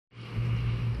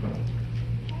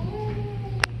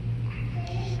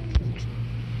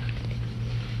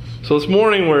So this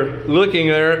morning we're looking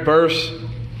there at verse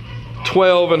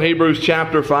 12 in Hebrews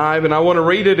chapter 5, and I want to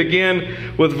read it again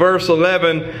with verse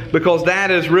 11 because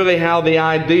that is really how the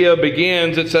idea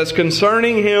begins. It says,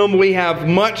 "Concerning him we have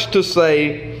much to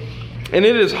say, and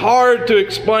it is hard to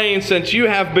explain since you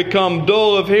have become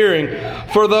dull of hearing.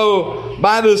 For though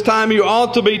by this time you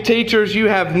ought to be teachers, you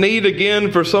have need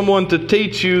again for someone to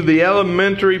teach you the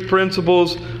elementary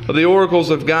principles of the oracles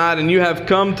of God, and you have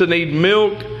come to need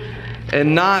milk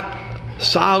and not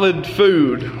solid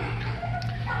food."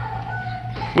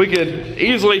 We could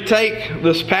easily take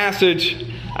this passage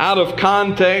out of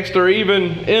context or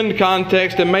even in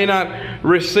context and may not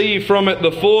receive from it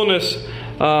the fullness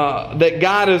that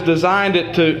God has designed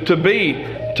it to be,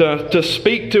 to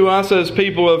speak to us as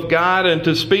people of God and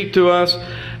to speak to us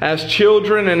as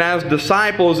children and as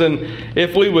disciples. And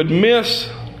if we would miss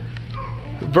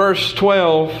verse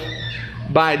 12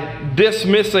 by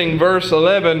dismissing verse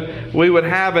 11, we would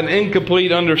have an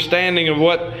incomplete understanding of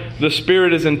what the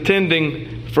Spirit is intending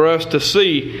for us to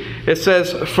see. It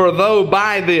says, "For though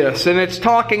by this," and it's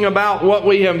talking about what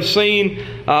we have seen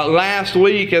last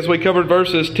week as we covered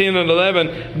verses 10 and 11,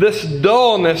 this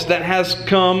dullness that has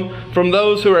come from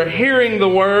those who are hearing the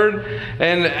Word,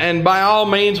 and by all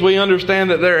means we understand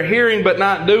that they're hearing but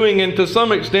not doing, and to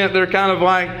some extent they're kind of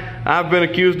like I've been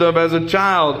accused of as a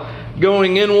child,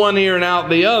 going in one ear and out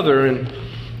the other. And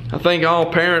I think all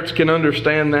parents can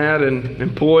understand that, and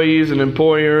employees and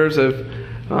employers have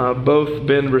both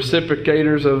been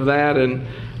reciprocators of that and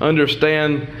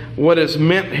understand what is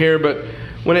meant here. But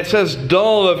when it says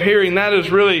dull of hearing, that is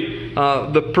really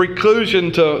the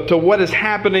preclusion to what is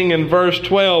happening in verse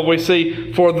 12. We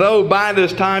see, "For though by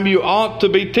this time you ought to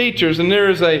be teachers," and there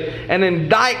is an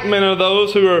indictment of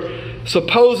those who are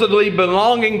supposedly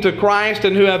belonging to Christ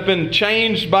and who have been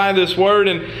changed by this Word.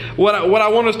 And what I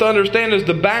want us to understand is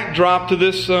the backdrop to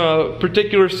this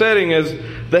particular setting as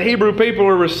the Hebrew people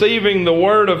are receiving the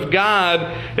Word of God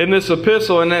in this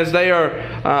epistle, and as they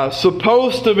are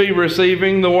supposed to be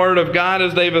receiving the Word of God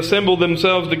as they've assembled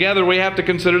themselves together, we have to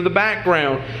consider the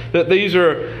background, that these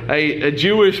are a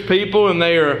Jewish people and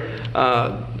they are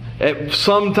at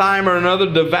some time or another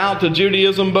devout to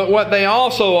Judaism, but what they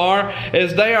also are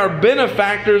is they are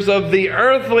benefactors of the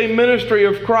earthly ministry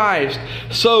of Christ,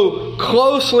 so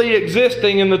closely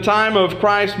existing in the time of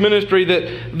Christ's ministry that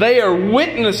they are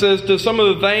witnesses to some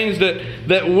of the things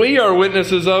that we are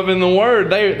witnesses of in the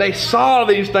Word. They saw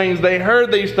these things, they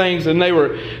heard these things, and they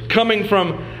were coming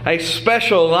from a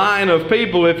special line of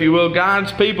people, if you will,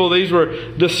 God's people. These were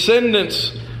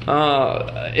descendants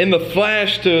in the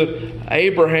flesh to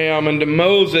Abraham and to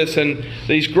Moses and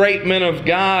these great men of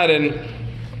God. And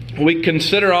we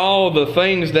consider all the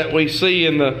things that we see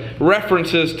in the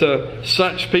references to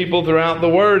such people throughout the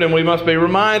Word, and we must be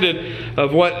reminded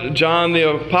of what John the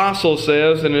Apostle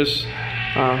says in his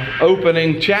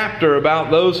opening chapter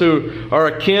about those who are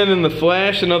akin in the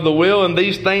flesh and of the will, and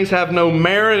these things have no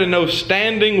merit and no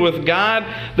standing with God.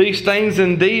 These things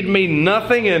indeed mean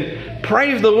nothing, and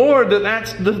praise the Lord that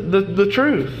that's the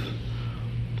truth.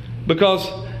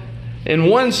 Because in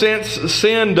one sense,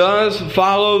 sin does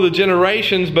follow the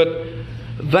generations, but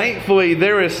thankfully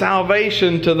there is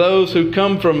salvation to those who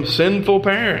come from sinful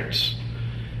parents.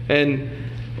 And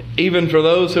even for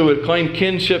those who would claim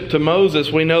kinship to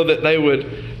Moses, we know that they would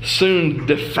soon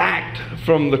defect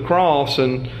from the cross.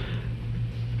 And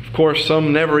of course,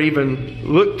 some never even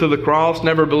looked to the cross,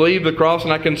 never believed the cross.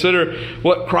 And I consider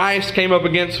what Christ came up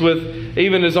against with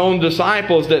even His own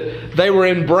disciples, that they were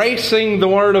embracing the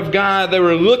Word of God. They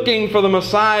were looking for the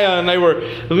Messiah, and they were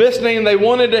listening. They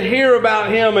wanted to hear about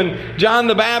Him. And John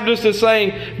the Baptist is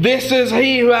saying, "This is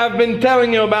He who I've been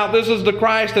telling you about. This is the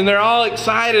Christ." And they're all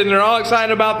excited, and they're all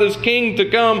excited about this King to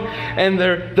come. And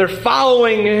they're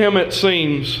following Him, it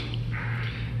seems.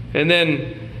 And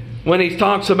then when He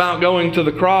talks about going to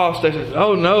the cross, they say,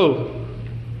 "Oh, no.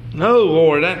 No,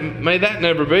 Lord, may that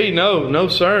never be. No,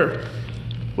 sir.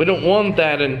 We don't want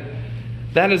that." And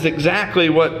that is exactly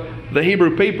what the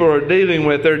Hebrew people are dealing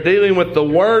with. They're dealing with the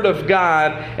Word of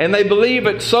God, and they believe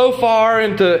it so far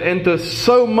into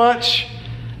so much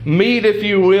meat, if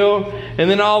you will, and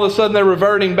then all of a sudden they're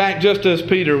reverting back just as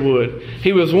Peter would.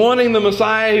 He was wanting the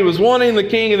Messiah, he was wanting the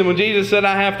King, and then when Jesus said,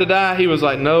 "I have to die," he was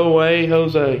like, "No way,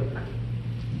 Jose."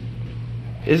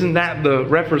 Isn't that the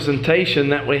representation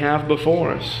that we have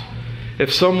before us?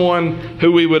 If someone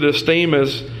who we would esteem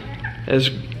as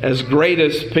great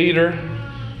as Peter,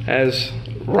 as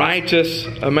righteous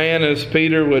a man as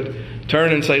Peter, would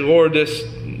turn and say, "Lord,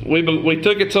 we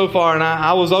took it so far, and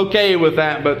I was okay with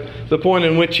that, but the point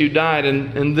in which you died,"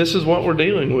 and this is what we're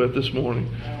dealing with this morning.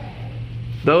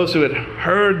 Those who had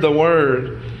heard the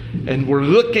Word and we're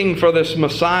looking for this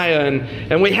Messiah.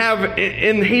 And we have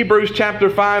in Hebrews chapter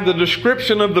 5 the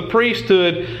description of the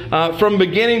priesthood from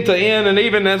beginning to end. And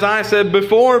even as I said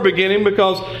before beginning,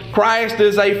 because Christ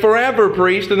is a forever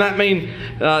priest. And that means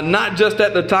not just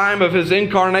at the time of His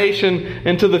incarnation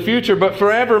into the future, but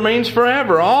forever means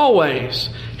forever, always.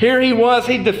 Here He was.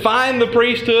 He defined the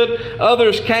priesthood.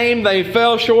 Others came. They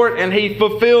fell short. And He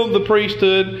fulfilled the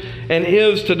priesthood and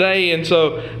is today. And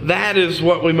so that is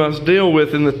what we must deal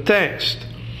with in the text.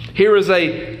 Here is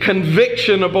a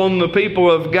conviction upon the people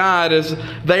of God as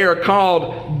they are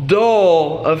called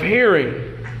dull of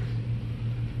hearing.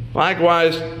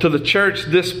 Likewise, to the church,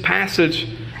 this passage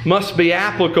must be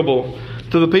applicable.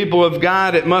 To the people of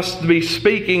God, it must be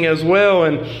speaking as well.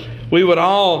 And we would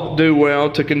all do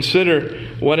well to consider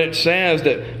what it says,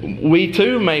 that we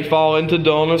too may fall into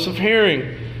dullness of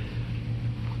hearing.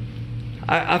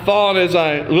 I thought as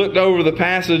I looked over the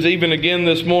passage, even again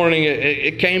this morning,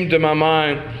 it came to my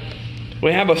mind.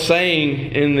 We have a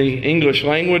saying in the English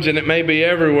language, and it may be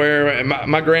everywhere.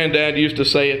 My granddad used to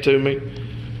say it to me.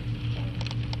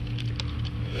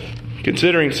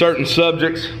 Considering certain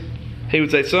subjects, he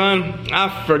would say, "Son,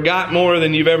 I forgot more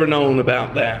than you've ever known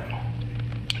about that."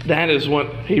 That is what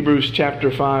Hebrews chapter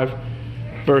 5,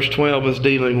 verse 12 is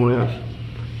dealing with.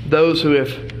 Those who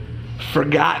have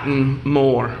forgotten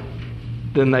more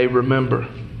than they remember.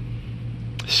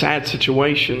 Sad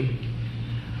situation.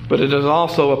 But it is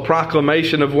also a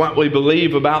proclamation of what we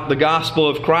believe about the gospel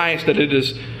of Christ, that it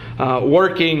is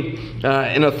working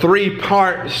in a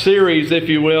three-part series, if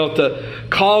you will, to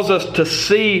cause us to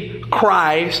see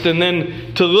Christ, and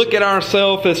then to look at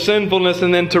ourselves as sinfulness,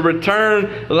 and then to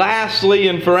return lastly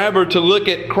and forever to look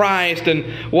at Christ. And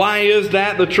why is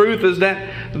that? The truth is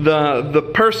that the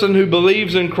person who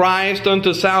believes in Christ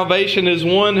unto salvation is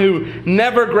one who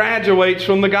never graduates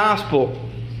from the gospel.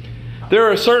 There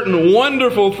are certain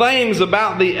wonderful things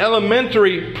about the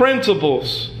elementary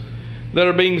principles that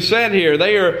are being said here.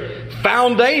 They are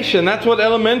foundation. That's what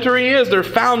elementary is. They're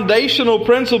foundational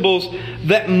principles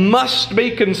that must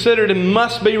be considered and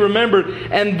must be remembered.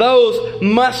 And those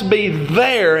must be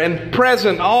there and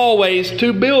present always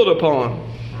to build upon.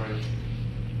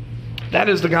 That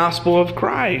is the gospel of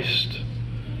Christ.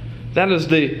 That is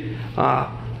the,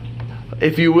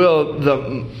 if you will,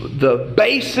 the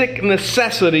basic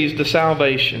necessities to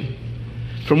salvation,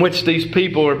 from which these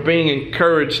people are being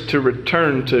encouraged to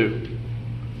return to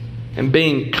and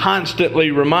being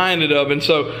constantly reminded of. And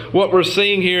so what we're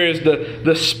seeing here is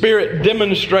the Spirit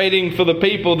demonstrating for the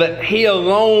people that He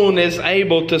alone is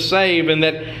able to save, and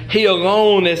that He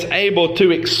alone is able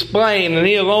to explain, and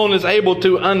He alone is able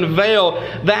to unveil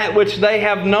that which they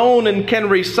have known and can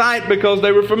recite because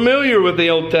they were familiar with the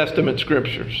Old Testament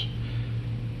Scriptures.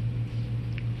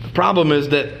 The problem is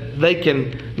that they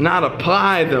can not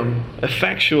apply them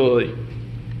effectually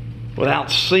without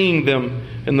seeing them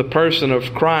in the person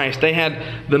of Christ. They had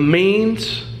the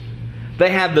means,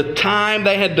 they had the time,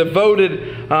 they had devoted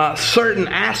certain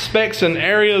aspects and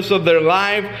areas of their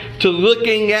life to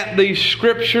looking at these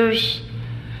Scriptures,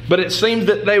 but it seems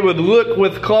that they would look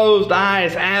with closed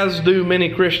eyes, as do many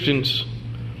Christians.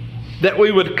 That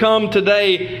we would come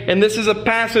today, and this is a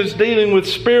passage dealing with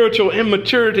spiritual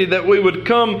immaturity, that we would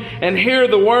come and hear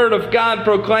the Word of God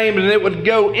proclaimed, and it would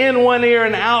go in one ear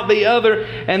and out the other,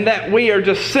 and that we are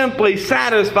just simply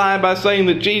satisfied by saying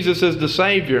that Jesus is the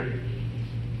Savior.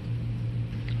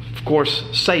 Of course,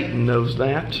 Satan knows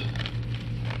that.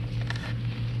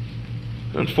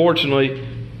 Unfortunately,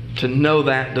 to know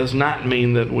that does not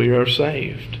mean that we are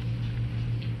saved.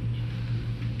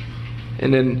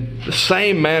 And in the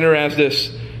same manner as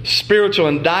this spiritual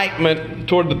indictment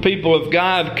toward the people of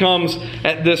God comes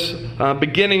at this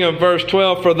beginning of verse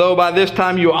 12, "For though by this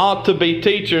time you ought to be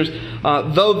teachers,"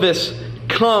 though this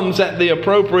comes at the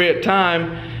appropriate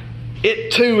time,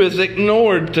 it too is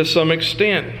ignored to some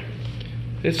extent.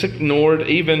 It's ignored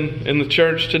even in the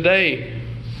church today.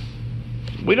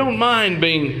 We don't mind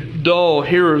being dull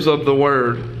hearers of the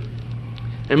Word.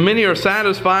 And many are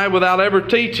satisfied without ever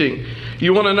teaching.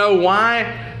 You want to know why?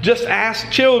 Just ask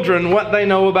children what they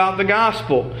know about the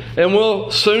gospel, and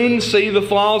we'll soon see the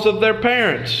flaws of their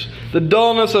parents. The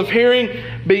dullness of hearing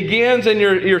begins, and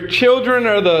your children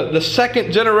are the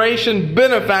second generation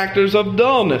benefactors of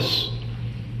dullness.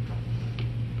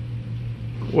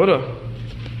 What a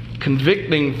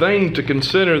convicting thing to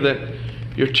consider, that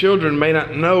your children may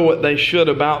not know what they should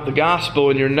about the gospel,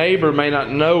 and your neighbor may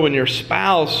not know, and your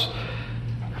spouse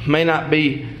may not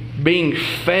be being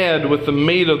fed with the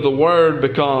meat of the Word,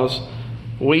 because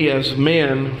we as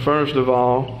men, first of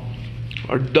all,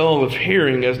 are dull of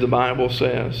hearing, as the Bible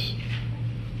says.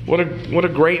 What a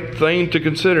great thing to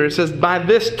consider. It says, by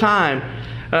this time,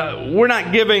 We're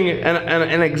not giving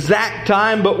an exact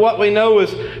time, but what we know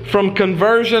is from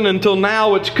conversion until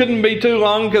now, which couldn't be too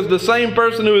long, because the same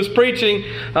person who is preaching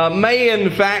may in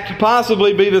fact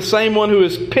possibly be the same one who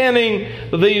is penning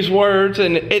these words.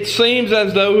 And it seems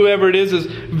as though whoever it is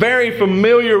very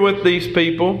familiar with these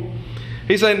people.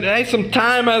 He's saying, hey, some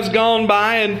time has gone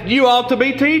by and you ought to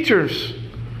be teachers.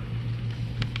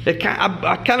 I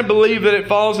kind of believe that it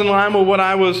falls in line with what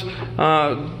I was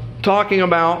talking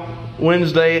about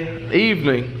Wednesday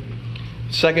evening.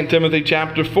 2 Timothy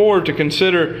chapter 4, to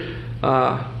consider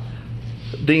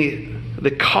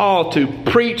the call to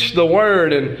preach the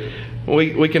Word. And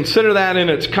we consider that in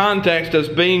its context as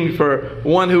being for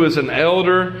one who is an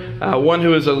elder, one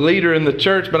who is a leader in the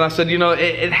church. But I said,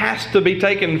 it has to be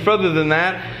taken further than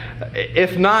that.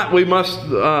 If not, we must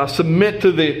submit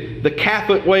to the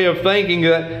Catholic way of thinking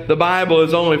that the Bible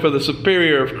is only for the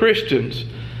superior of Christians.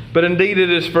 But indeed it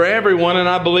is for everyone, and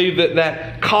I believe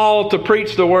that call to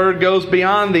preach the Word goes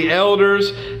beyond the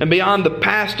elders and beyond the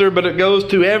pastor, but it goes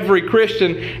to every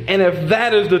Christian. And if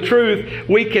that is the truth,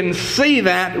 we can see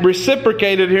that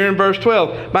reciprocated here in verse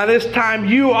 12. By this time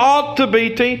you ought to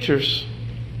be teachers.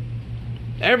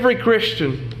 Every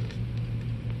Christian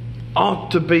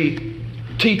ought to be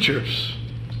teachers.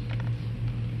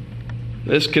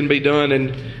 This can be done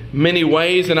in many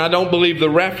ways, and I don't believe the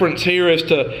reference here is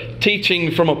to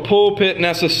teaching from a pulpit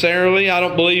necessarily. I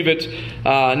don't believe it's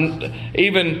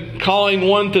even calling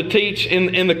one to teach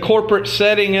in the corporate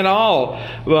setting at all.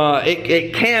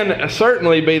 It can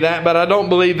certainly be that, but I don't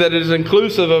believe that it is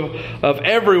inclusive of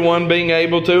everyone being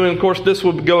able to. And of course, this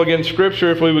would go against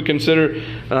Scripture if we would consider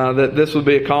that this would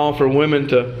be a call for women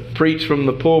to preach from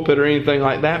the pulpit or anything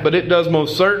like that. But it does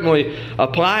most certainly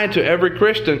apply to every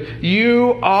Christian.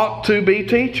 You ought to be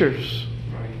teachers.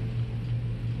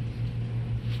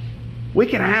 We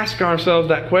can ask ourselves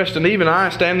that question. Even I,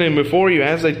 standing before you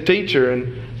as a teacher,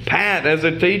 and Pat as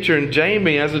a teacher, and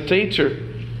Jamie as a teacher,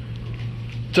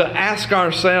 to ask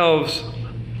ourselves,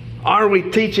 are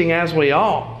we teaching as we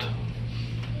ought?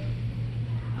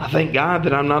 I thank God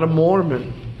that I'm not a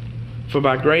Mormon. For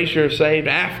by grace you're saved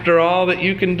after all that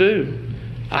you can do.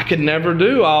 I could never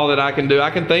do all that I can do.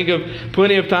 I can think of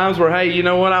plenty of times where, hey, you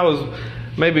know what, I was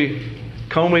maybe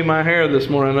combing my hair this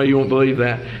morning. I know you won't believe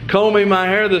that. Combing my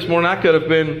hair this morning, I could have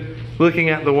been looking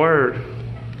at the Word.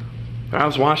 Or I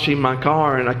was washing my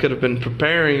car and I could have been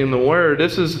preparing in the Word.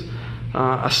 This is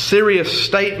a serious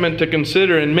statement to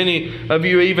consider. And many of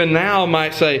you even now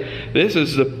might say, this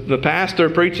is the pastor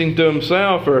preaching to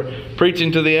himself or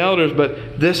preaching to the elders.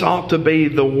 But this ought to be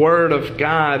the Word of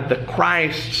God, the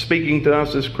Christ speaking to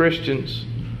us as Christians.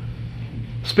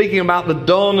 Speaking about the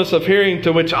dullness of hearing,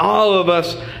 to which all of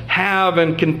us have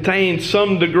and contain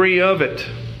some degree of it.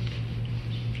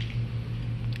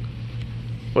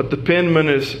 What the penman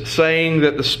is saying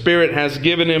that the Spirit has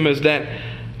given him is that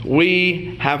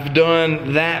we have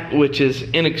done that which is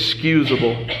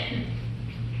inexcusable.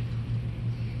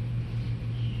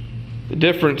 The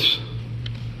difference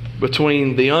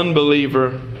between the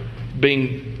unbeliever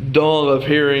being dull of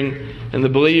hearing and the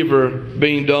believer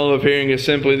being dull of hearing is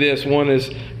simply this. One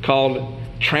is called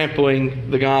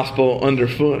trampling the gospel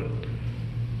underfoot.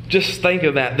 Just think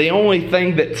of that. The only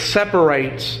thing that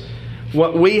separates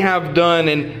what we have done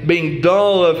in being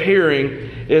dull of hearing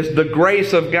is the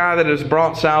grace of God that has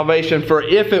brought salvation. For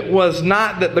if it was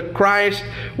not that the Christ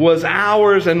was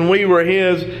ours and we were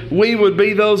His, we would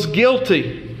be those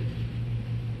guilty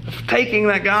of taking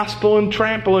that gospel and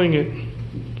trampling it,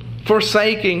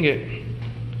 forsaking it,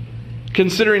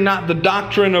 considering not the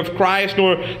doctrine of Christ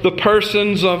nor the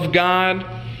persons of God.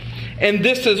 And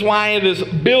this is why it is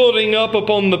building up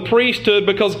upon the priesthood,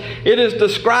 because it is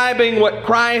describing what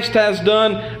Christ has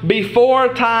done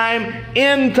before time,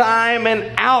 in time,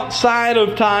 and outside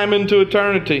of time into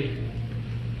eternity.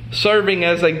 Serving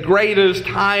as a greatest,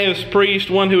 highest priest,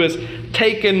 one who has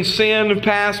taken sin,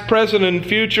 past, present, and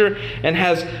future, and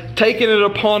has taken it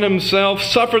upon Himself,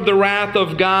 suffered the wrath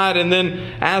of God, and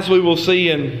then, as we will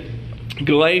see in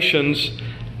Galatians,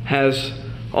 has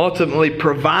ultimately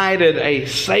provided a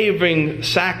saving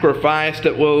sacrifice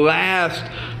that will last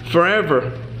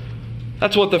forever.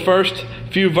 That's what the first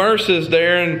few verses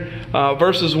there in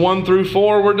verses 1 through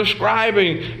 4 were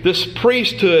describing, this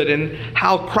priesthood and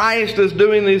how Christ is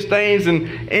doing these things. And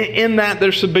in that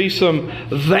there should be some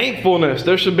thankfulness.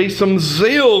 There should be some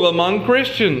zeal among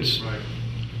Christians.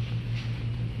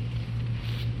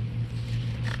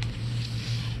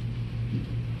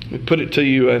 Let me put it to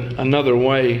you another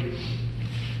way.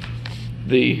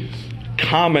 The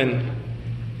common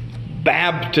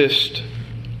Baptist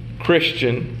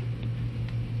Christian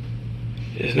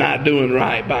is not doing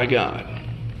right by God.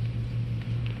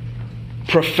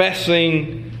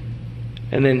 professing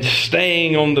and then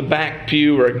staying on the back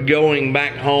pew or going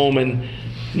back home and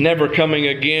never coming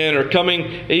again, or coming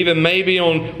even maybe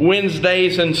on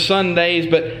Wednesdays and Sundays,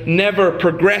 but never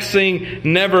progressing,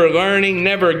 never learning,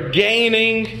 never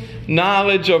gaining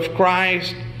knowledge of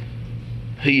Christ,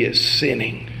 he is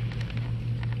sinning.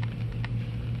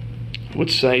 I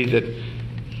would say that,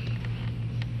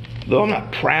 though I'm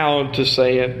not proud to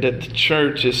say it, that the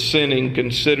church is sinning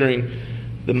considering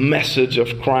the message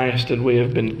of Christ that we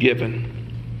have been given.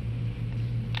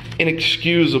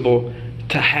 Inexcusable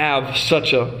to have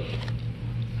such a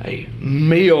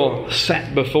meal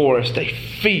set before us, a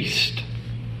feast,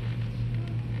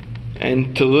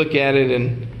 and to look at it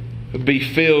and be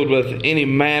filled with any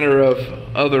manner of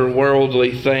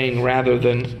otherworldly thing rather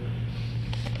than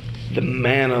the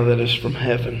manna that is from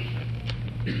heaven.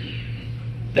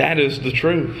 That is the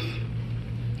truth.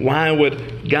 Why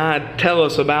would God tell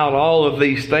us about all of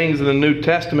these things in the New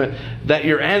Testament, that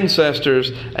your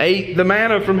ancestors ate the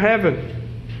manna from heaven?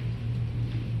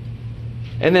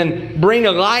 And then bring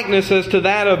a likeness as to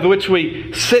that of which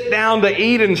we sit down to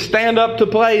eat and stand up to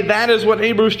play. That is what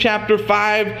Hebrews chapter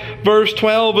 5 verse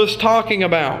 12 is talking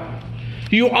about.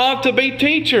 You ought to be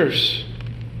teachers.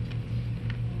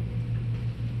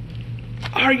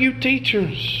 Are you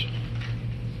teachers?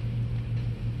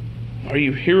 Are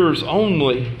you hearers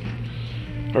only?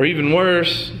 Or even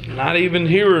worse, not even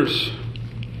hearers?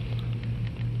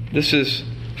 This is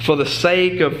for the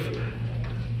sake of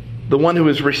the one who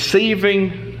is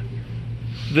receiving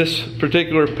this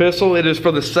particular epistle. It is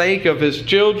for the sake of his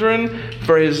children,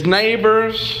 for his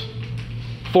neighbors,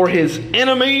 for his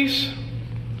enemies,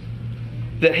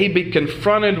 that he be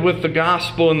confronted with the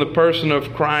gospel in the person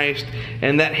of Christ,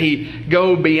 and that he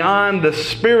go beyond the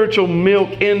spiritual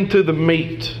milk into the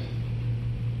meat.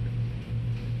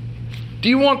 Do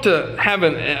you want to have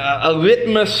a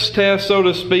litmus test, so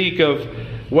to speak, of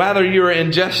whether you're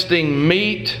ingesting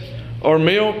meat or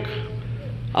milk?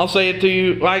 I'll say it to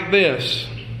you like this.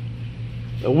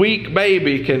 A weak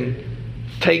baby can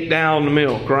take down the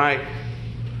milk, right?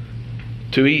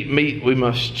 To eat meat, we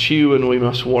must chew and we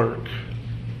must work.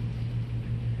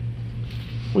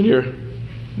 When you're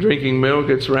drinking milk,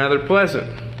 it's rather pleasant.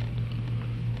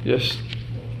 Just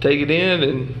take it in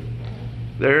and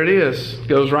there it is.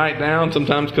 Goes right down,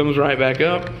 sometimes comes right back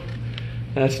up.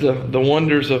 That's the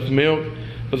wonders of milk.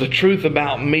 But the truth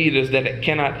about meat is that it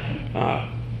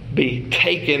cannot be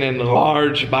taken in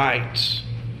large bites,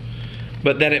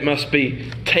 but that it must be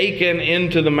taken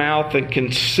into the mouth and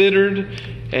considered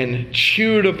and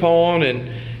chewed upon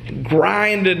and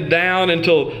grinded down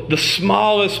until the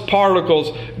smallest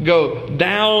particles go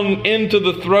down into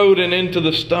the throat and into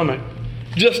the stomach,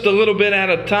 just a little bit at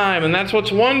a time. And that's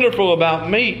what's wonderful about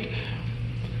meat,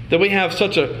 that we have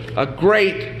such a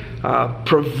great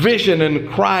provision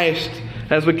in Christ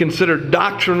as we consider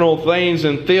doctrinal things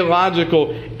and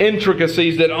theological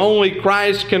intricacies that only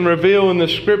Christ can reveal in the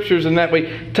Scriptures, and that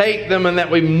we take them and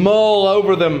that we mull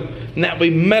over them and that we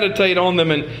meditate on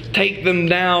them and take them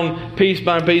down piece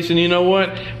by piece. And you know what?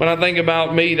 When I think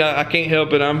about meat, I can't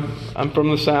help it. I'm from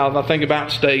the South. I think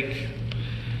about steak.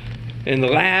 And the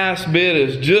last bit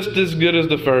is just as good as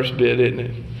the first bit, isn't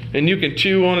it? And you can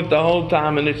chew on it the whole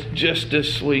time and it's just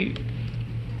as sweet.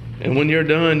 And when you're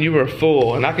done, you are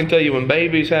full. And I can tell you, when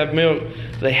babies have milk,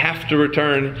 they have to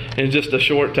return in just a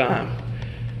short time.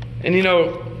 And you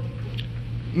know,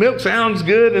 milk sounds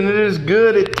good, and it is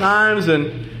good at times,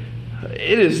 and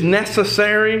it is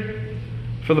necessary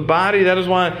for the body. That is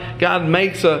why God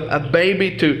makes a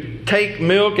baby to take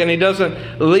milk, and he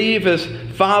doesn't leave his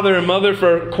father and mother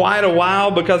for quite a while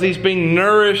because he's being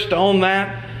nourished on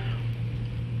that.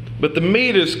 But the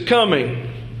meat is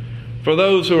coming for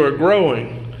those who are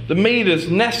growing. The meat is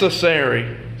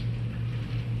necessary.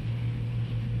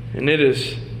 And it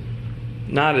is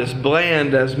not as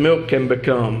bland as milk can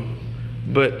become,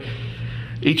 but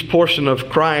each portion of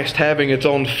Christ having its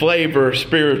own flavor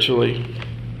spiritually,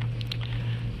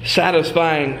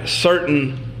 satisfying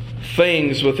certain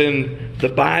things within the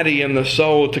body and the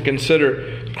soul. To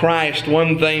consider Christ,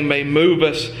 one thing may move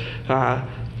us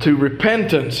to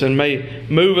repentance and may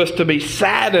move us to be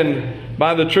saddened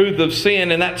by the truth of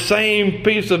sin, and that same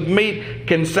piece of meat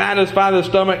can satisfy the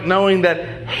stomach, knowing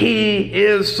that He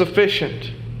is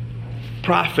sufficient.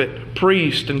 Prophet,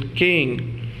 priest, and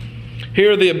king.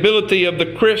 Here the ability of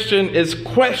the Christian is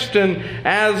questioned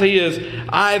as he is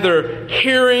either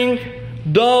hearing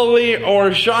dully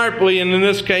or sharply, and in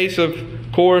this case, of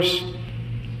course,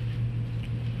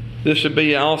 this should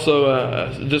be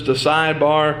also just a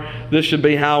sidebar. This should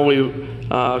be how we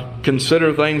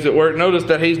consider things at work. Notice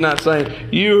that he's not saying,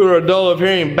 you who are dull of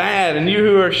hearing, bad, and you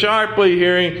who are sharply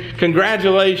hearing,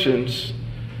 congratulations.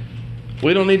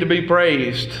 We don't need to be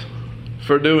praised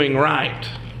for doing right.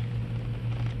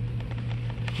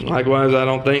 Likewise, I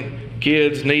don't think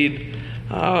kids need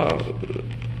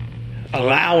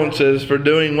allowances for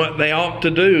doing what they ought to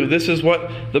do. This is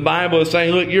what the Bible is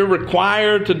saying. Look, you're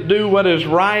required to do what is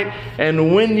right,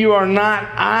 and when you are not,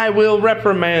 I will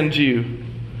reprimand you.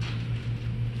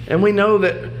 And we know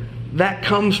that that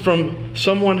comes from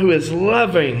someone who is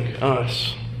loving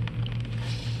us.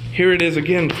 Here it is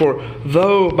again, for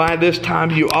though by this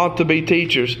time you ought to be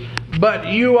teachers, but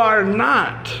you are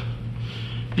not.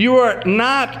 You are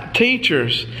not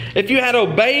teachers. If you had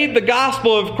obeyed the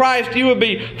gospel of Christ, you would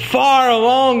be far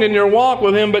along in your walk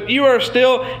with Him, but you are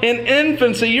still in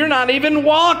infancy. You're not even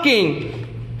walking.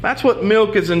 That's what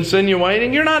milk is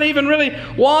insinuating. You're not even really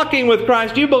walking with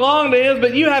Christ. You belong to His,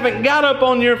 but you haven't got up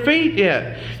on your feet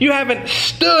yet. You haven't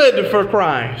stood for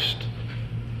Christ.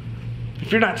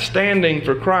 If you're not standing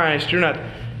for Christ, you're not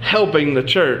helping the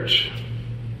church.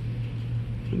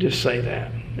 Just say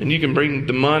that. And you can bring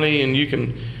the money and you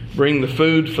can bring the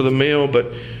food for the meal,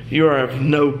 but you are of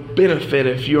no benefit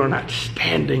if you are not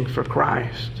standing for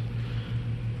Christ.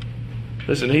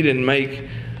 Listen, He didn't make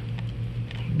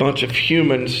a bunch of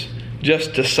humans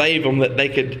just to save them, that they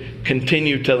could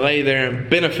continue to lay there and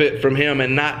benefit from Him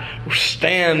and not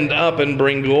stand up and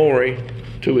bring glory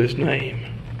to His name,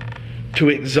 to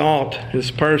exalt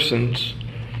His persons.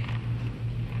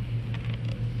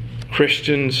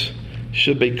 Christians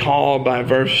should be called by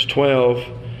verse 12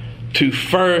 to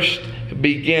first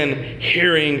begin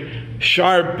hearing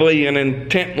sharply and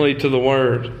intently to the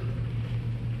Word.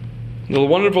 The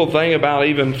wonderful thing about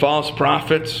even false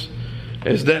prophets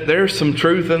is that there's some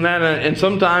truth in that, and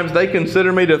sometimes they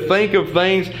consider me to think of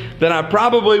things that I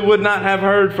probably would not have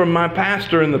heard from my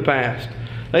pastor in the past.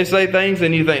 They say things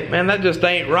and you think, man, that just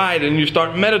ain't right. And you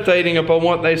start meditating upon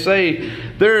what they say.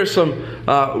 There is some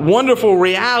wonderful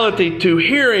reality to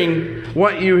hearing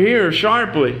what you hear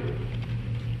sharply.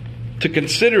 To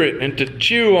consider it and to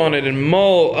chew on it and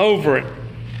mull over it.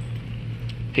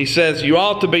 He says, you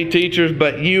ought to be teachers,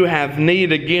 but you have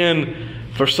need again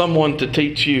for someone to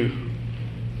teach you.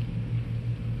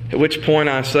 At which point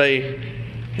I say,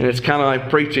 and it's kind of like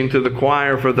preaching to the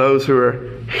choir for those who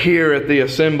are here at the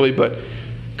assembly, but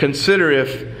consider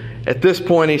if at this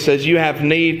point he says you have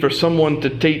need for someone to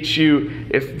teach you.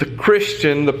 If the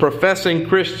Christian, the professing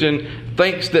Christian,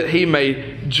 thinks that he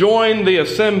may join the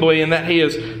assembly and that he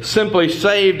is simply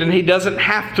saved and he doesn't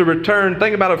have to return.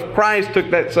 Think about if Christ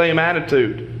took that same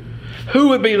attitude. Who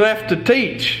would be left to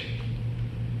teach?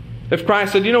 If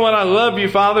Christ said, you know what, I love you,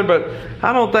 Father, but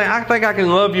I think I can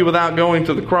love you without going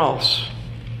to the cross.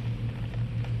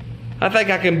 I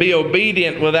think I can be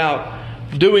obedient without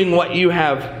doing what you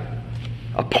have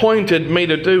appointed me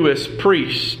to do as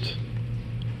priest,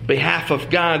 behalf of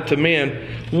God to men.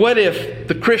 What if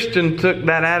the Christian took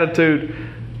that attitude,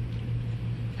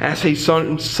 as he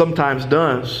sometimes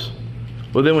does?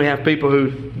 Well, then we have people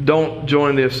who don't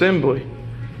join the assembly.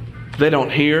 They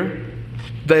don't hear.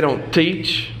 They don't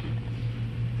teach.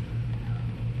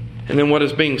 And then what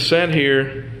is being said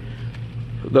here,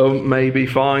 though may be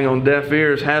falling on deaf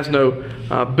ears, has no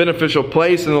beneficial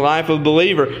place in the life of the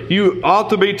believer. You ought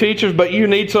to be teachers, but you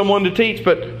need someone to teach,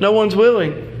 but no one's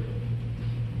willing.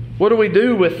 What do we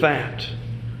do with that?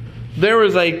 There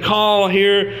is a call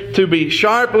here to be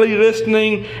sharply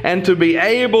listening and to be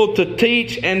able to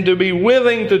teach and to be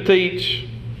willing to teach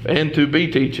and to be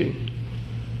teaching.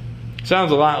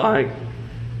 Sounds a lot like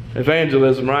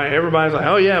evangelism, right? Everybody's like,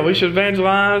 oh yeah, we should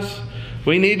evangelize.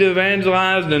 We need to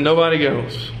evangelize, and then nobody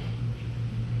goes.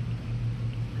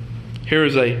 Here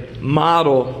is a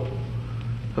model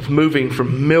of moving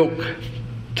from milk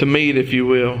to meat, if you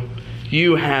will.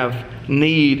 You have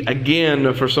need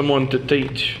again for someone to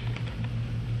teach.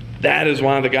 That is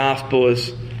why the gospel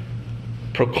is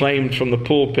proclaimed from the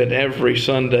pulpit every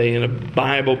Sunday in a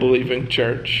Bible-believing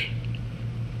church.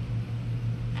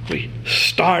 We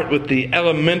start with the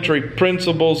elementary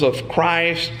principles of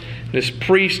Christ, His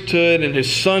priesthood and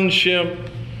His sonship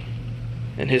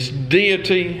and His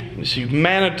deity, His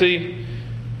humanity,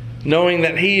 knowing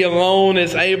that He alone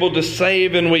is able to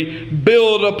save, and we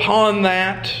build upon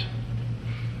that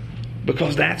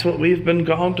because that's what we've been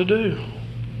called to do.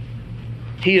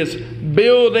 He is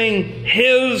building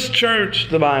His church,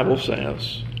 the Bible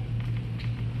says.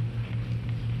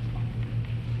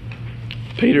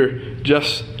 Peter,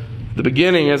 just the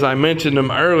beginning, as I mentioned him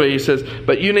earlier, he says,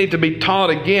 but you need to be taught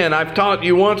again. I've taught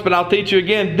you once, but I'll teach you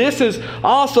again. This is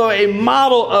also a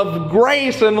model of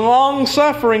grace and long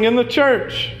suffering in the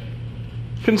church.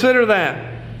 Consider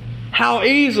that. How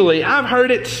easily, I've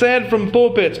heard it said from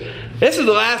pulpits, this is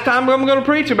the last time I'm going to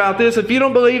preach about this. If you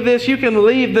don't believe this, you can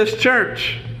leave this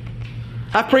church.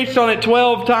 I preached on it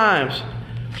 12 times.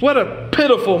 What a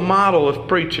pitiful model of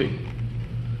preaching.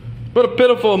 What a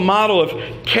pitiful model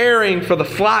of caring for the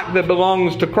flock that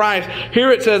belongs to Christ.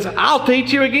 Here it says, I'll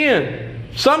teach you again.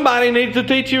 Somebody needs to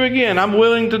teach you again. I'm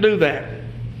willing to do that.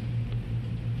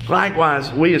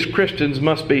 Likewise, we as Christians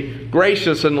must be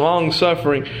gracious and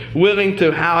long-suffering, willing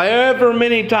to, however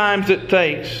many times it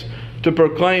takes, to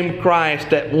proclaim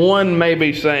Christ that one may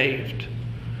be saved.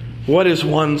 What is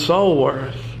one soul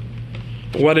worth?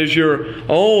 What is your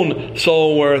own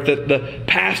soul worth that the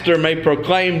pastor may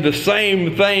proclaim the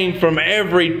same thing from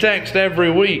every text every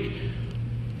week?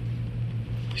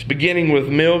 He's beginning with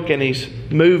milk and he's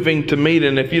moving to meat.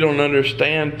 And if you don't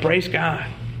understand, praise God.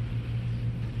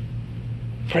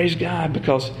 Praise God,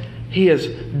 because He is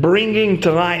bringing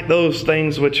to light those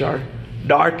things which are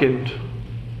darkened.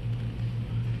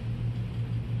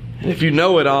 And if you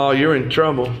know it all, you're in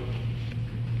trouble.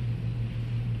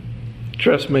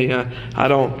 Trust me, I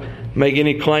don't make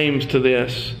any claims to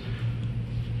this.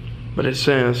 But it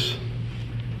says,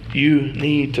 you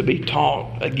need to be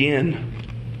taught again.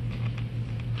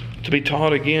 To be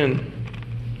taught again.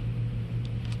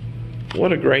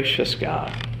 What a gracious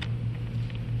God.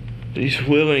 He's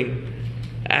willing,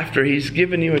 after He's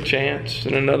given you a chance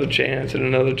and another chance and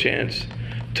another chance,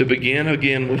 to begin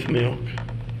again with milk.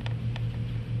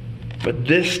 But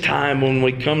this time when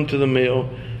we come to the meal,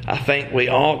 I think we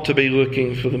ought to be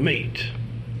looking for the meat.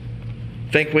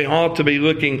 I think we ought to be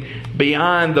looking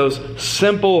beyond those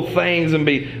simple things and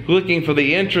be looking for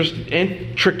the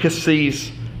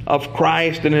intricacies of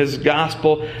Christ and His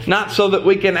gospel. Not so that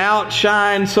we can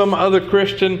outshine some other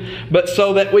Christian, but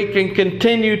so that we can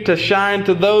continue to shine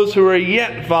to those who are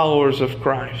yet followers of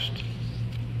Christ.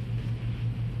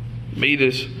 Meat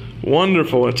is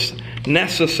wonderful. It's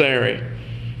necessary.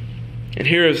 And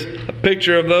here is a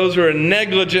picture of those who are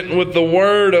negligent with the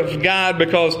Word of God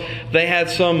because they had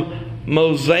some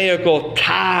mosaical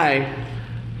tie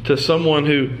to someone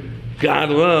who God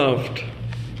loved.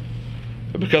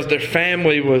 Because their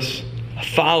family was a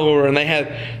follower and they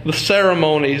had the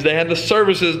ceremonies, they had the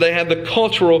services, they had the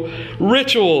cultural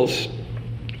rituals.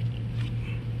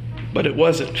 But it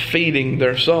wasn't feeding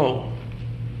their soul.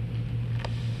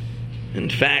 In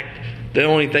fact, the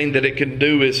only thing that it can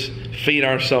do is feed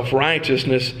our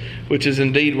self-righteousness, which is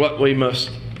indeed what we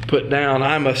must put down.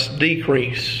 I must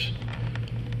decrease.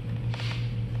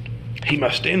 He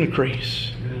must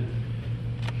increase.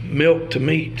 Milk to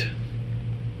meat.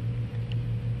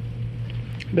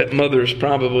 I bet mothers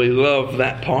probably love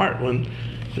that part when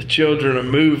the children are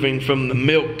moving from the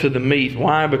milk to the meat.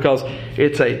 Why? Because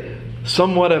it's a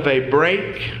somewhat of a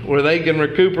break where they can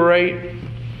recuperate.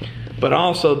 But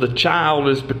also the child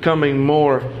is becoming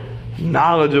more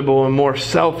knowledgeable and more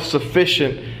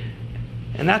self-sufficient.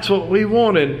 And that's what we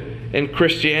wanted in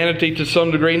Christianity to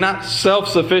some degree. Not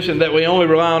self-sufficient that we only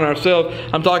rely on ourselves.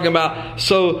 I'm talking about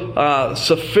so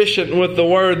sufficient with the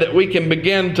Word that we can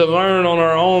begin to learn on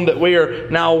our own, that we are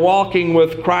now walking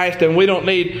with Christ and we don't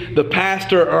need the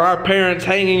pastor or our parents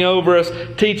hanging over us,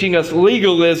 teaching us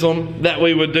legalism that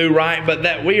we would do right, but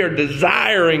that we are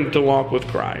desiring to walk with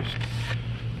Christ.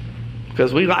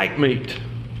 Because we like meat.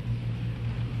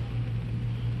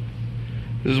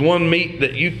 There's one meat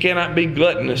that you cannot be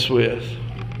gluttonous with.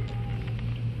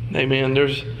 Amen.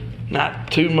 There's not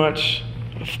too much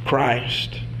of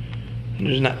Christ. And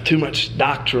there's not too much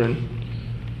doctrine.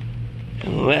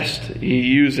 Unless you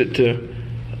use it to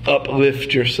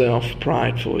uplift yourself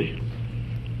pridefully.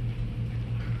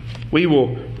 We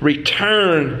will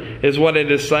return, is what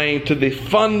it is saying, to the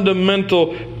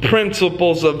fundamental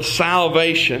principles of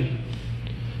salvation.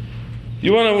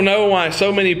 You want to know why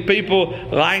so many people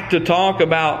like to talk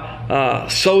about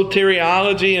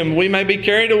soteriology, and we may be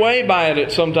carried away by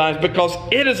it sometimes, because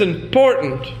it is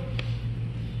important.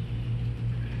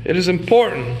 It is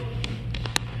important.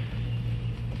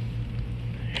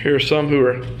 Here are some who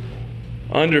are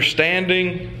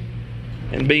understanding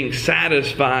and being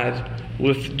satisfied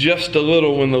with just a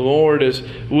little when the Lord is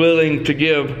willing to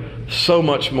give so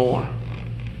much more.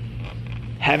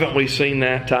 Haven't we seen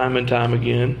that time and time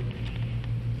again?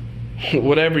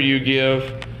 Whatever you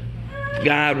give,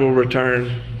 God will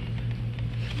return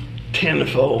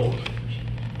tenfold.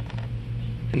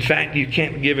 In fact, you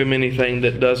can't give Him anything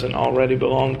that doesn't already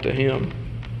belong to Him.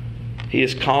 He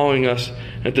is calling us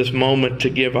at this moment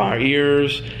to give our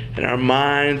ears and our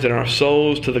minds and our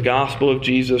souls to the gospel of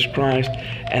Jesus Christ,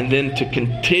 and then to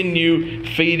continue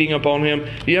feeding upon Him.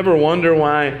 You ever wonder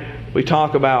why we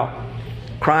talk about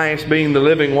Christ being the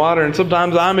living water. And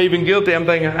sometimes I'm even guilty. I'm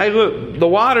thinking, hey, look, the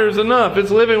water is enough.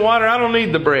 It's living water. I don't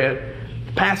need the bread.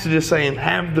 The passage is saying,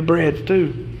 have the bread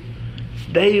too.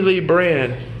 Daily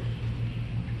bread.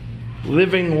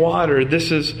 Living water.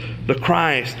 This is the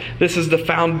Christ. This is the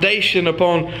foundation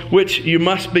upon which you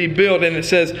must be built. And it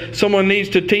says someone needs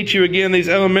to teach you again these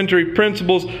elementary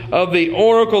principles of the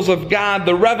oracles of God,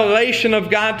 the revelation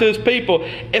of God to His people.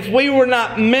 If we were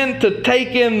not meant to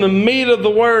take in the meat of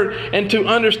the Word and to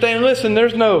understand, listen,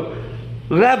 there's no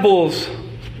levels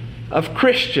of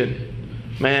Christian.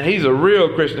 Man, he's a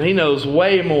real Christian. He knows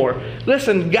way more.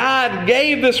 Listen, God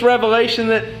gave this revelation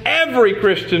that every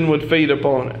Christian would feed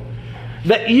upon it.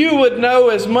 That you would know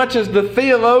as much as the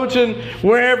theologian,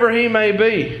 wherever he may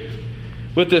be.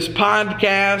 With this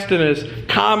podcast and his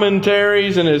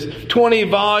commentaries and his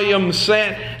 20-volume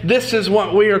set, this is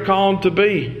what we are called to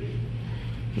be.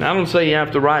 Now, I don't say you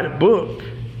have to write a book.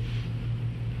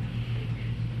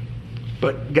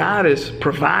 But God is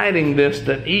providing this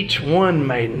that each one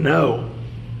may know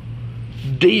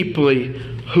deeply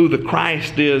who the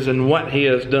Christ is and what He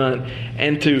has done,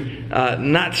 and to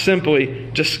not simply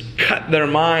just cut their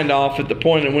mind off at the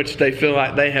point in which they feel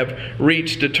like they have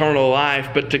reached eternal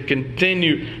life, but to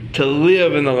continue to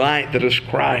live in the light that is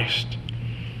Christ.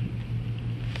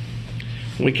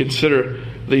 We consider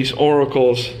these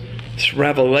oracles, this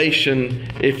revelation,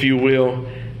 if you will.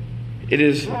 It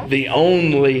is the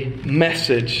only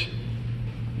message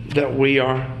that we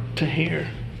are to hear.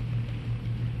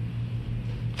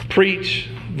 Preach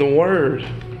the Word,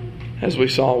 as we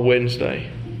saw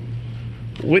Wednesday.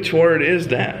 Which Word is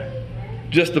that?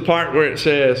 Just the part where it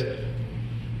says,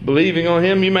 believing on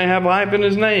Him you may have life in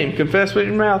His name. Confess with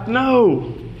your mouth.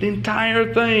 No, the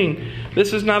entire thing.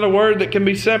 This is not a word that can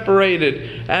be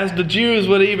separated, as the Jews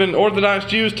would, even Orthodox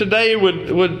Jews today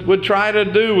would try to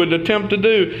do, would attempt to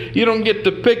do. You don't get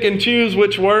to pick and choose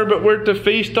which word, but we're to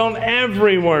feast on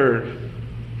every word.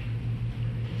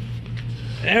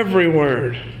 Every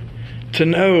word. To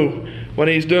know what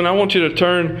He's doing. I want you to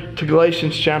turn to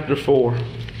Galatians chapter 4.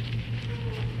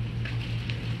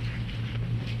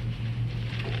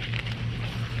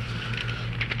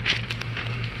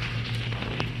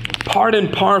 Part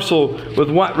and parcel with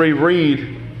what we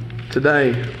read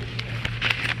today.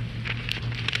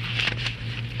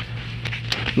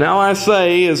 Now I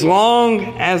say, as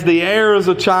long as the heir is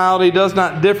a child, he does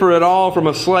not differ at all from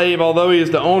a slave, although he is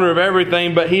the owner of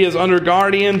everything, but he is under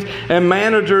guardians and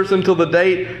managers until the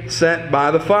date set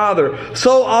by the Father.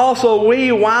 So also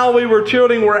we, while we were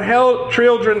children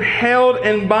held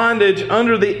in bondage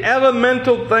under the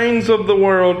elemental things of the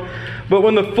world. But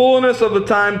when the fullness of the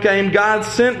time came, God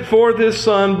sent forth His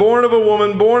Son, born of a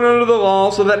woman, born under the law,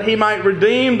 so that He might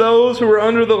redeem those who were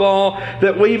under the law,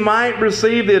 that we might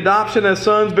receive the adoption as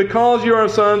sons. Because you are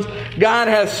sons, God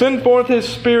has sent forth His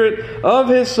Spirit of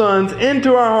His sons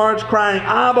into our hearts, crying,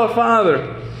 Abba,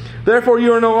 Father. Therefore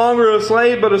you are no longer a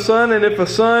slave, but a son, and if a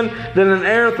son, then an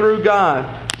heir through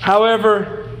God.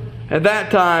 However, at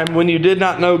that time, when you did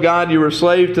not know God, you were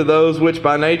slaves to those which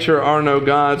by nature are no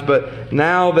gods. But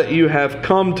now that you have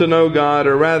come to know God,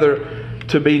 or rather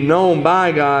to be known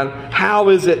by God, how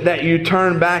is it that you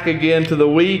turn back again to the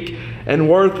weak and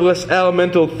worthless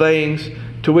elemental things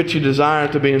to which you desire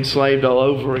to be enslaved all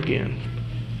over again?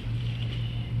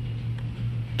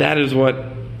 That is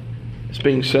what is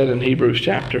being said in Hebrews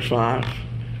chapter 5,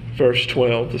 verse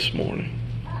 12 this morning.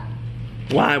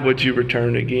 Why would you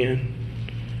return again?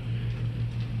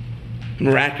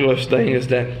 Miraculous thing is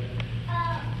that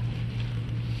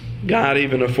God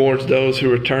even affords those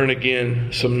who return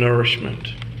again some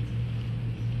nourishment.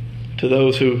 To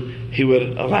those who He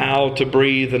would allow to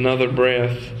breathe another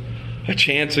breath, a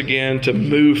chance again to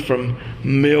move from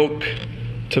milk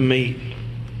to meat.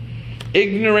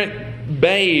 Ignorant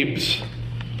babes,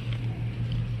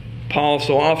 Paul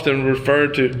so often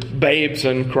referred to babes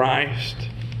in Christ,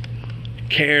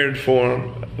 cared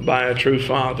for by a true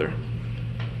father.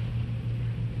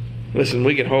 Listen,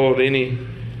 we can hold any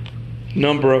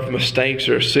number of mistakes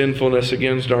or sinfulness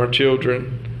against our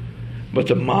children, but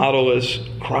the model is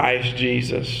Christ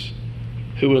Jesus,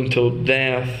 who until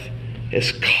death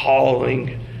is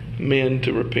calling men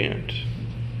to repent,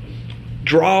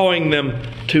 drawing them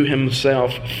to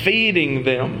Himself, feeding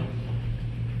them,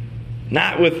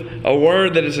 not with a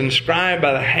word that is inscribed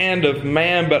by the hand of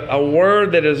man, but a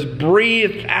word that is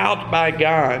breathed out by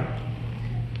God.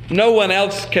 No one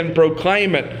else can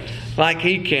proclaim it like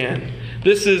He can.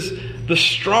 This is the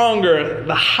stronger,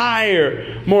 the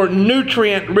higher, more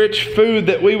nutrient-rich food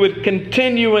that we would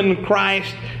continue in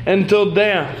Christ until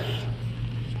death.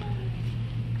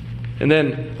 And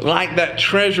then, like that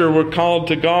treasure we're called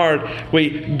to guard,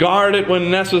 we guard it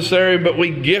when necessary, but we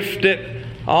gift it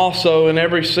also in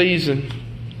every season.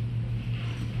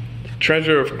 The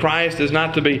treasure of Christ is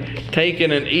not to be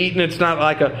taken and eaten. It's not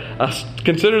like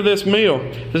consider this meal.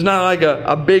 It's not like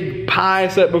a big pie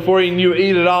set before you and you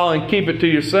eat it all and keep it to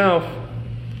yourself.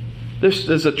 This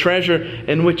is a treasure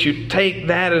in which you take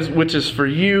that which is for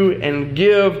you and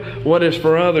give what is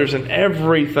for others. And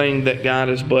everything that God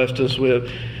has blessed us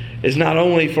with is not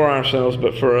only for ourselves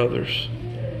but for others.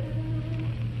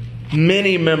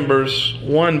 Many members,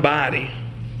 one body.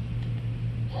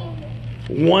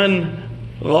 One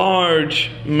large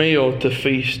meal to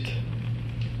feast.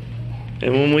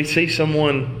 And when we see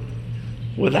someone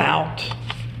without,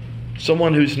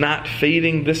 someone who's not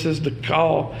feeding, this is the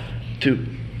call to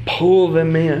pull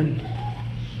them in,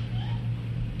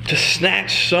 to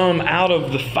snatch some out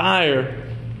of the fire.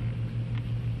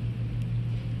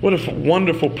 What a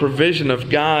wonderful provision of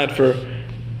God for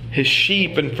His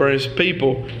sheep and for His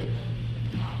people.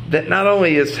 That not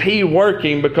only is He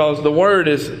working, because the Word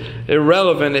is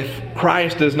irrelevant if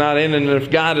Christ is not in it and if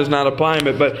God is not applying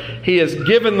it, but He has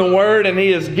given the Word and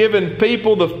He has given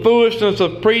people the foolishness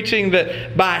of preaching,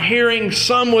 that by hearing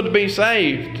some would be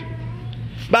saved.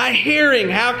 By hearing,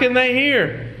 how can they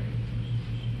hear?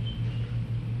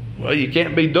 Well, you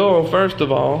can't be dull, first of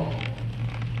all.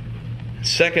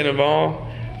 Second of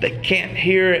all, they can't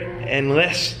hear it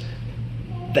unless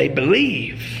they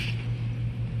believe.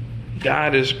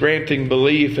 God is granting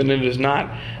belief, and it is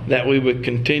not that we would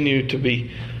continue to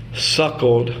be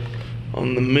suckled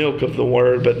on the milk of the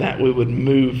Word, but that we would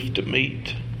move to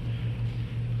meat.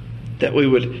 That we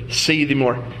would see the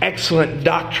more excellent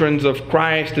doctrines of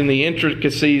Christ and the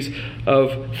intricacies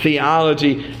of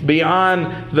theology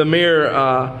beyond the mere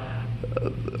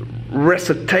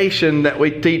recitation that we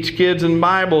teach kids in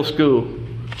Bible school.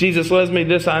 Jesus loves me,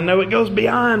 this I know. It goes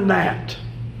beyond that.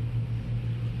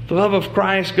 The love of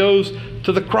Christ goes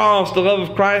to the cross. The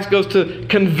love of Christ goes to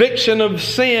conviction of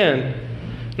sin,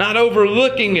 not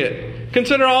overlooking it.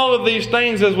 Consider all of these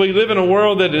things as we live in a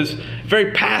world that is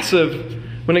very passive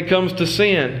when it comes to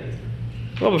sin.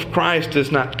 The love of Christ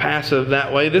is not passive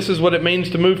that way. This is what it means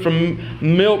to move from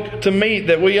milk to meat.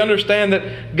 That we understand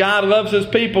that God loves His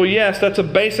people. Yes, that's a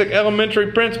basic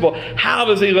elementary principle. How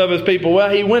does He love His people? Well,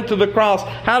 He went to the cross.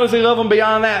 How does He love them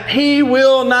beyond that? He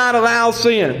will not allow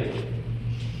sin.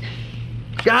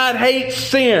 God hates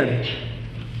sin.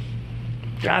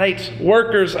 God hates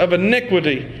workers of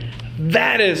iniquity.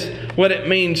 That is what it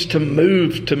means to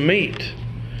move to meat.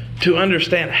 To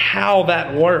understand how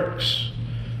that works.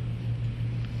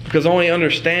 Because only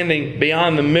understanding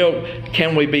beyond the milk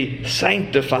can we be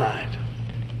sanctified.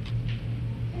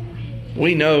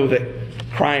 We know that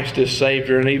Christ is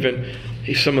Savior, and even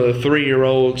some of the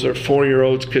 3-year-olds or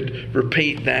 4-year-olds could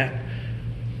repeat that.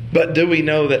 But do we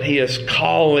know that He is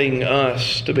calling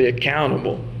us to be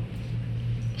accountable?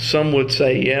 Some would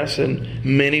say yes, and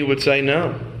many would say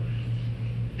no.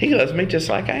 He loves me just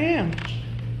like I am.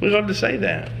 We love to say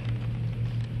that.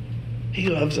 He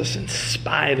loves us in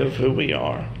spite of who we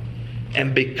are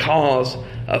and because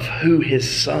of who His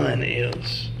Son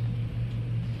is.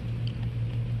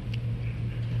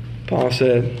 Paul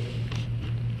said,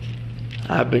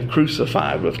 I've been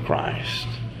crucified with Christ.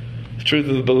 The truth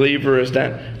of the believer is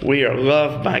that we are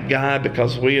loved by God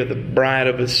because we are the bride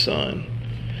of His Son.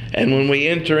 And when we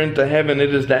enter into heaven,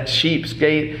 it is that sheep's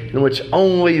gate in which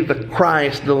only the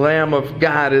Christ, the Lamb of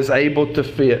God, is able to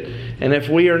fit. And if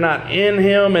we are not in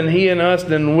Him and He in us,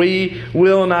 then we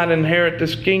will not inherit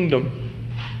this kingdom.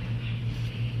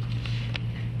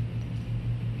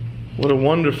 What a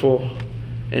wonderful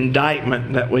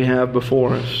indictment that we have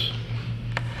before us.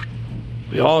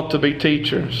 We ought to be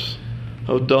teachers,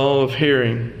 O dull of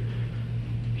hearing.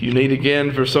 You need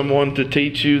again for someone to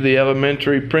teach you the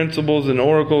elementary principles and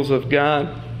oracles of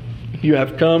God. You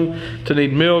have come to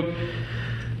need milk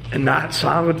and not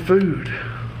solid food.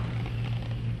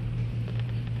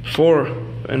 For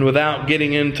and without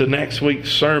getting into next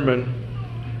week's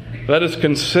sermon, let us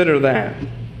consider that.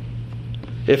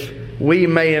 If we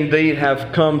may indeed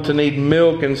have come to need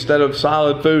milk instead of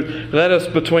solid food, let us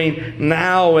between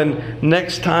now and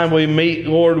next time we meet,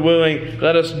 Lord willing,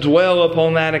 let us dwell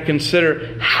upon that and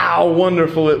consider how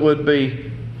wonderful it would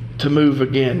be to move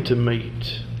again to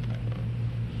meat.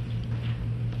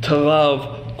 To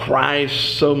love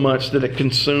Christ so much that it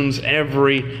consumes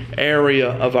every area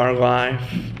of our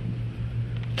life.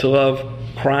 To love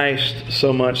Christ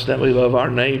so much that we love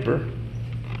our neighbor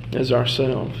as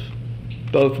ourselves,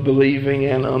 both believing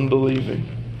and unbelieving.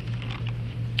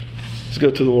 Let's go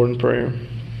to the Lord in prayer.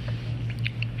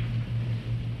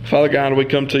 Father God, we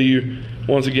come to you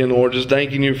once again, Lord, just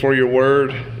thanking you for your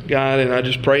word, God, and I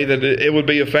just pray that it would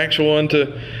be effectual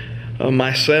unto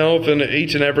myself and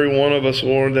each and every one of us,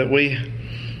 Lord, that we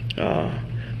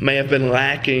may have been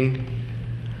lacking,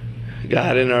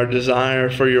 God, in our desire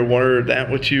for your word, that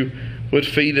which you would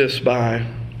feed us by,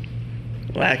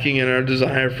 lacking in our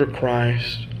desire for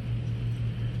Christ.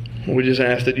 We just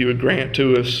ask that you would grant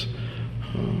to us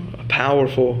a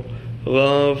powerful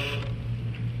love,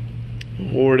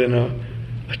 Lord, and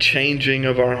a changing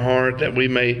of our heart, that we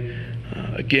may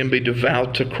again be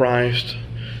devout to Christ.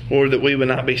 Lord, that we would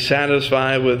not be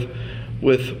satisfied with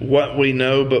what we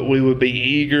know, but we would be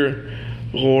eager,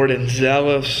 Lord, and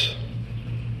zealous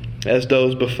as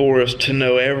those before us to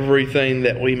know everything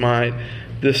that we might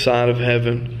this side of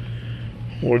heaven.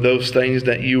 Lord, those things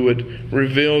that you would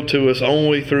reveal to us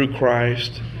only through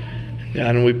Christ.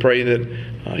 God, and we pray that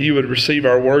you would receive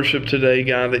our worship today,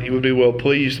 God, that you would be well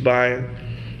pleased by it,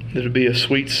 that it would be a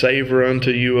sweet savor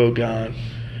unto you, O God.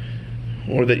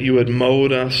 Or that you would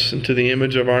mold us into the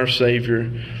image of our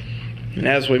Savior. And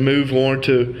as we move, Lord,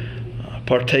 to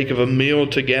partake of a meal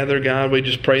together, God, we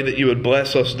just pray that you would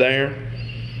bless us there.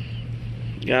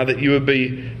 God, that you would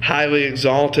be highly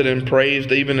exalted and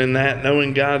praised even in that,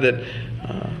 knowing, God, that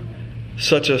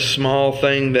such a small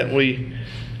thing that we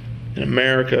in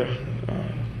America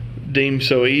deem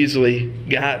so easily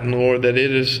gotten, Lord, that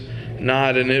it is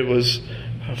not, and it was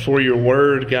for your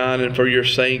word, God, and for your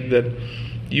sake that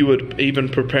you would even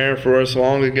prepare for us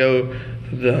long ago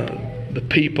the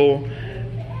people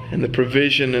and the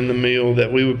provision and the meal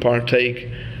that we would partake,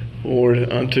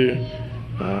 Lord, unto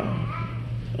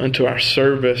our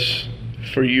service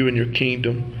for you and your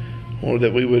kingdom, or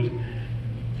that we would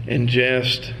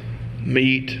ingest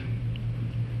meat,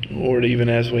 Lord, even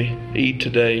as we eat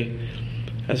today,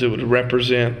 as it would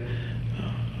represent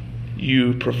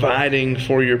you providing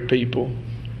for your people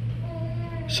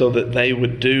so that they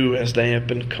would do as they have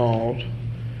been called.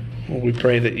 Lord, we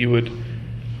pray that you would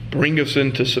bring us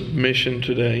into submission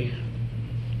today,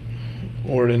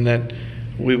 Lord, and that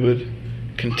we would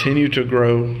continue to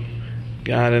grow,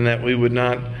 God, and that we would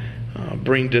not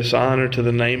bring dishonor to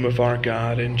the name of our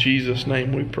God. In Jesus'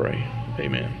 name we pray.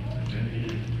 Amen.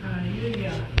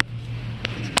 Hallelujah.